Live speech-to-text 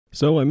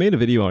So I made a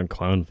video on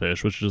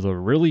Clownfish, which is a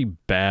really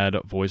bad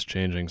voice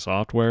changing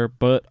software,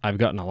 but I've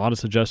gotten a lot of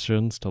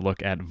suggestions to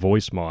look at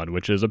Voicemod,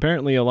 which is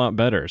apparently a lot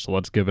better, so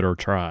let's give it a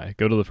try.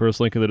 Go to the first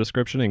link in the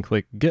description and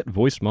click Get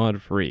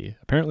Voicemod Free.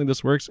 Apparently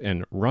this works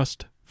in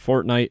Rust,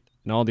 Fortnite,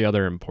 and all the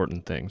other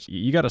important things.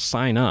 You gotta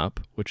sign up,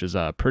 which is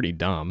pretty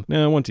dumb.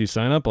 Now, once you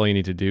sign up, all you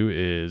need to do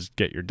is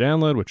get your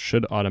download, which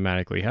should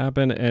automatically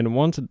happen, and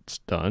once it's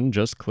done,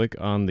 just click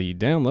on the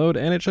download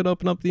and it should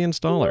open up the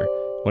installer.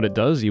 What it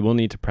does, you will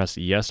need to press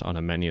yes on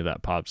a menu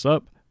that pops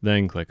up,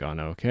 then click on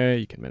OK.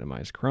 You can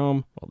minimize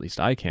Chrome, well, at least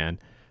I can.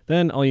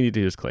 Then all you need to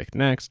do is click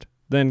next,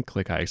 then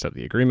click I accept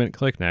the agreement,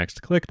 click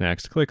next, click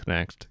next, click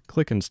next,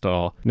 click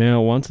install.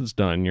 Now, once it's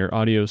done, your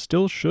audio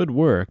still should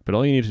work, but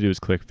all you need to do is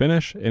click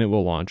finish and it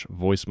will launch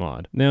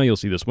Voicemod. Now you'll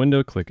see this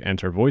window, click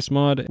enter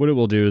Voicemod. What it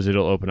will do is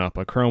it'll open up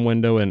a Chrome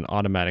window and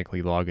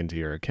automatically log into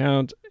your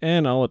account,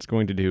 and all it's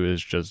going to do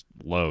is just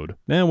load.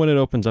 Now when it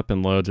opens up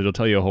and loads, it'll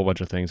tell you a whole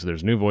bunch of things. So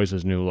there's new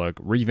voices, new look,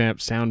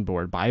 revamped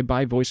soundboard,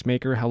 bye-bye voice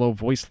maker, hello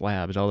voice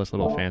labs, all this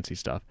little fancy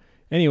stuff.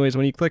 Anyways,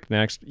 when you click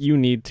next, you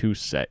need to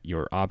set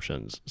your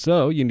options.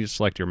 So you need to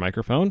select your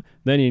microphone,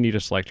 then you need to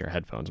select your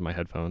headphones. My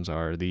headphones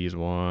are these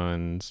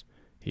ones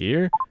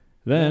here.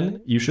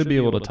 Then you should be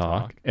able to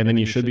talk, and then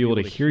you should be able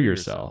to hear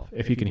yourself.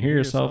 If you can hear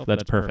yourself,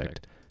 that's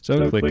perfect.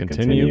 So click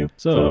continue.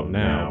 So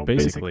now,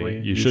 basically,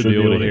 you should be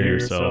able to hear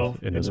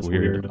yourself in this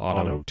weird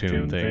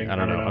auto-tune thing. I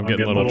don't know, I'm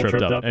getting a little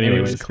tripped up.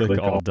 Anyways, click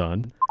all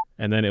done.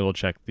 And then it will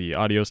check the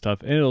audio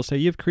stuff, and it'll say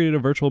you've created a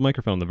virtual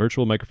microphone. The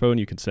virtual microphone,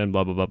 you can send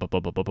blah, blah, blah, blah,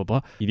 blah, blah, blah,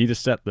 blah. You need to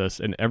set this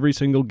in every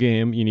single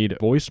game. You need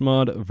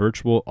Voicemod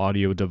virtual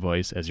audio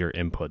device as your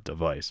input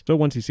device. So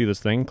once you see this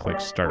thing, click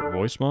start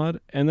Voicemod.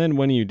 And then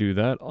when you do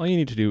that, all you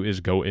need to do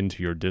is go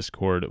into your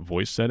Discord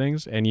voice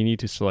settings, and you need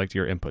to select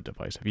your input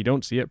device. If you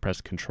don't see it,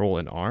 press Control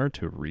and R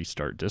to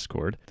restart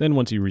Discord. Then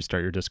once you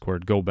restart your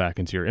Discord, go back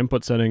into your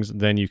input settings.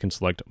 Then you can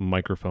select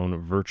microphone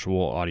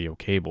virtual audio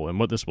cable. And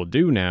what this will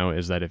do now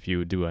is that if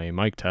you do a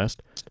mic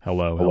test,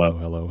 hello, hello,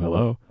 hello,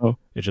 hello, oh,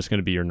 it's just going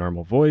to be your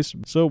normal voice.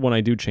 So when I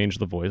do change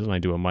the voice and I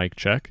do a mic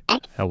check,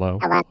 hello,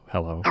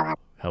 hello,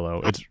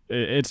 hello,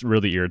 it's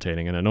really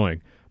irritating and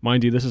annoying.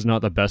 Mind you, this is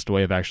not the best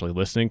way of actually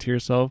listening to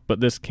yourself, but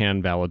this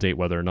can validate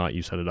whether or not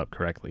you set it up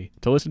correctly.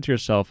 To listen to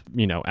yourself,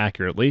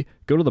 accurately,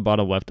 go to the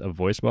bottom left of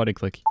Voicemod and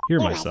click Hear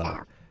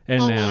Myself.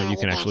 And now you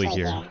can actually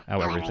hear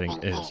how everything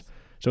is.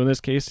 So in this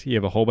case, you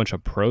have a whole bunch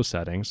of pro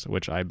settings,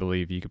 which I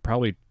believe you could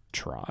probably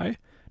try.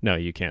 No,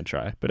 you can't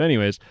try. But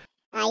anyways,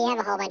 you have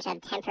a whole bunch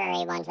of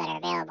temporary ones that are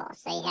available.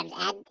 So you have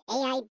add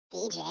AI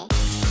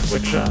DJ,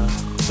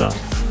 which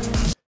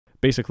sucks.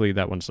 Basically,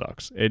 that one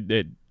sucks.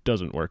 It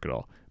doesn't work at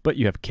all. But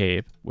you have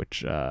Cave,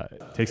 which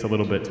takes a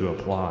little bit to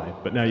apply.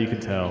 But now you can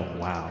tell,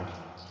 wow,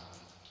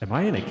 am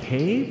I in a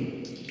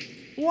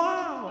cave?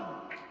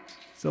 Wow!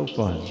 So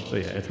fun. So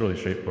yeah, it's really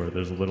straightforward.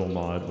 There's a little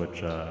mod,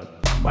 which,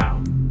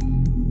 wow.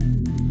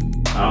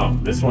 Oh,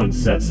 this one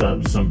sets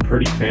up some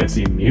pretty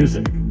fancy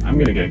music. I'm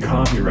gonna get a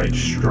copyright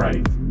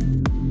strike.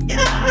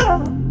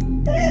 Yeah!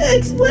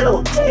 It's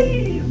Little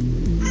T!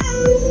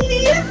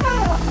 Yeah!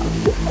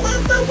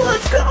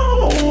 Let's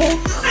go!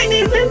 My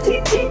name's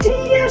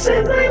MTTTS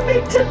and I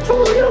make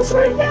tutorials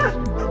right now!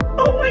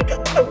 Oh my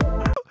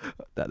god!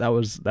 That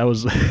was...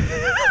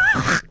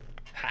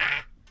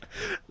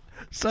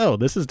 So,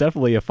 this is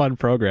definitely a fun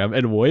program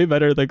and way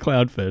better than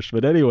Clownfish.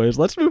 But anyways,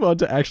 let's move on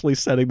to actually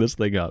setting this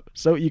thing up.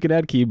 So you can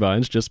add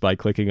keybinds just by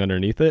clicking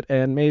underneath it,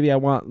 and maybe I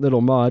want little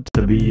mod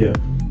to be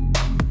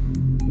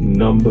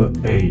number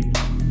 8.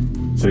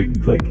 So you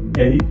click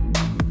 8,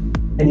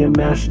 and you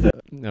mash the...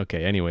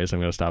 Okay, anyways, I'm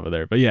going to stop it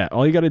there. But yeah,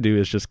 all you got to do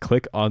is just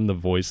click on the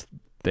voice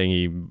that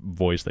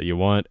you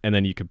want, and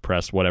then you can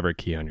press whatever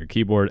key on your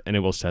keyboard and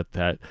it will set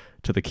that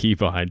to the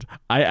keybind.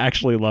 I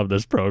actually love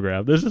this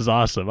program. This is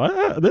awesome.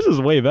 This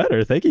is way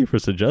better. Thank you for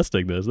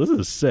suggesting this. This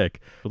is sick.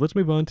 But let's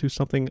move on to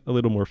something a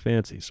little more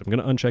fancy. So I'm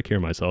going to uncheck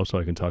Hear Myself so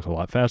I can talk a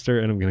lot faster,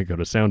 and I'm going to go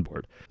to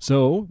soundboard.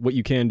 So what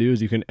you can do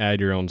is you can add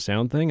your own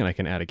sound thing, and I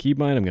can add a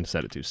keybind. I'm going to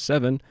set it to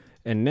 7.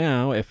 And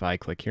now if I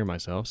click Hear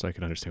Myself so I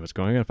can understand what's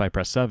going on, if I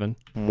press 7,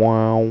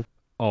 wow.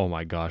 Oh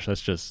my gosh,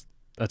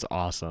 that's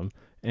awesome.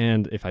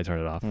 And if I turn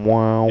it off,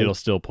 wow, it'll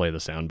still play the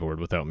soundboard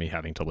without me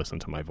having to listen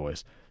to my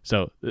voice.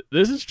 So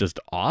this is just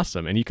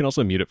awesome. And you can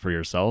also mute it for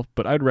yourself,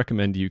 but I'd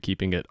recommend you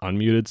keeping it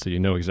unmuted so you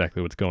know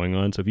exactly what's going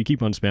on. So if you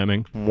keep on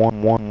spamming,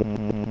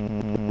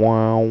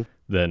 wow,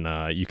 then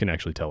you can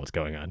actually tell what's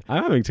going on.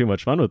 I'm having too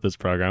much fun with this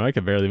program. I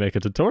could barely make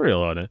a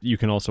tutorial on it. You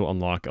can also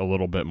unlock a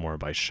little bit more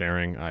by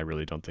sharing. I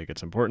really don't think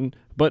it's important.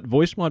 But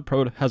Voicemod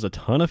Pro has a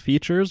ton of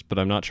features, but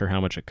I'm not sure how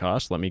much it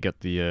costs. Let me get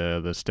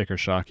the sticker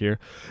shock here.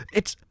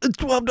 It's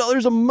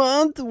 $12 a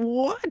month?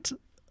 What?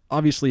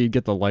 Obviously, you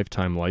get the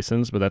lifetime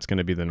license, but that's going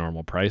to be the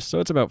normal price,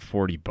 so it's about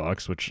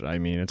 $40, which, I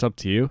mean, it's up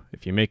to you.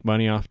 If you make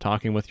money off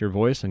talking with your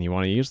voice and you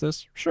want to use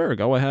this, sure,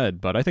 go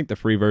ahead, but I think the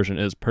free version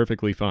is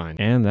perfectly fine.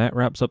 And that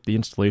wraps up the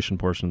installation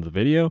portion of the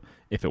video.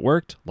 If it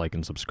worked, like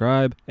and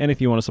subscribe, and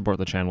if you want to support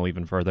the channel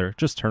even further,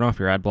 just turn off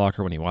your ad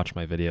blocker when you watch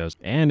my videos.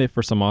 And if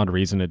for some odd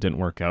reason it didn't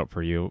work out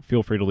for you,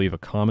 feel free to leave a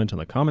comment in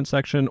the comment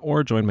section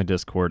or join my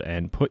Discord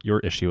and put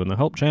your issue in the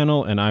help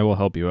channel, and I will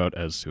help you out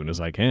as soon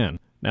as I can.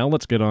 Now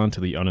let's get on to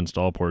the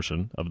uninstall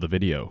portion of the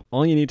video.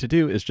 All you need to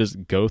do is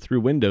just go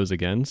through Windows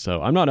again.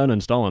 So I'm not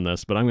uninstalling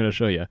this, but I'm going to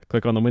show you.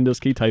 Click on the Windows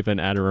key, type in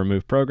add or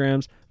remove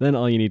programs. Then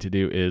all you need to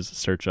do is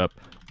search up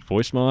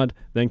Voicemod,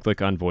 then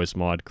click on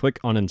Voicemod, click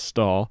on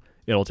install.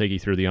 It'll take you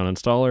through the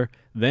uninstaller.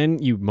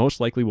 Then you most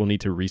likely will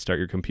need to restart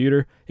your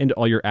computer, and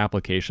all your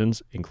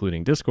applications,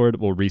 including Discord,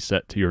 will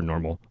reset to your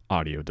normal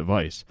audio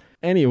device.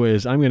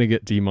 Anyways, I'm going to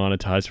get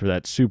demonetized for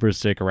that super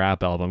sick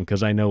rap album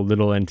because I know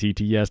little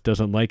NTTS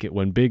doesn't like it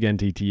when big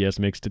NTTS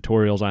makes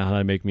tutorials on how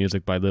to make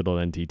music by little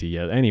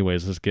NTTS.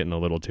 Anyways, this is getting a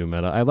little too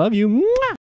meta. I love you. Mwah!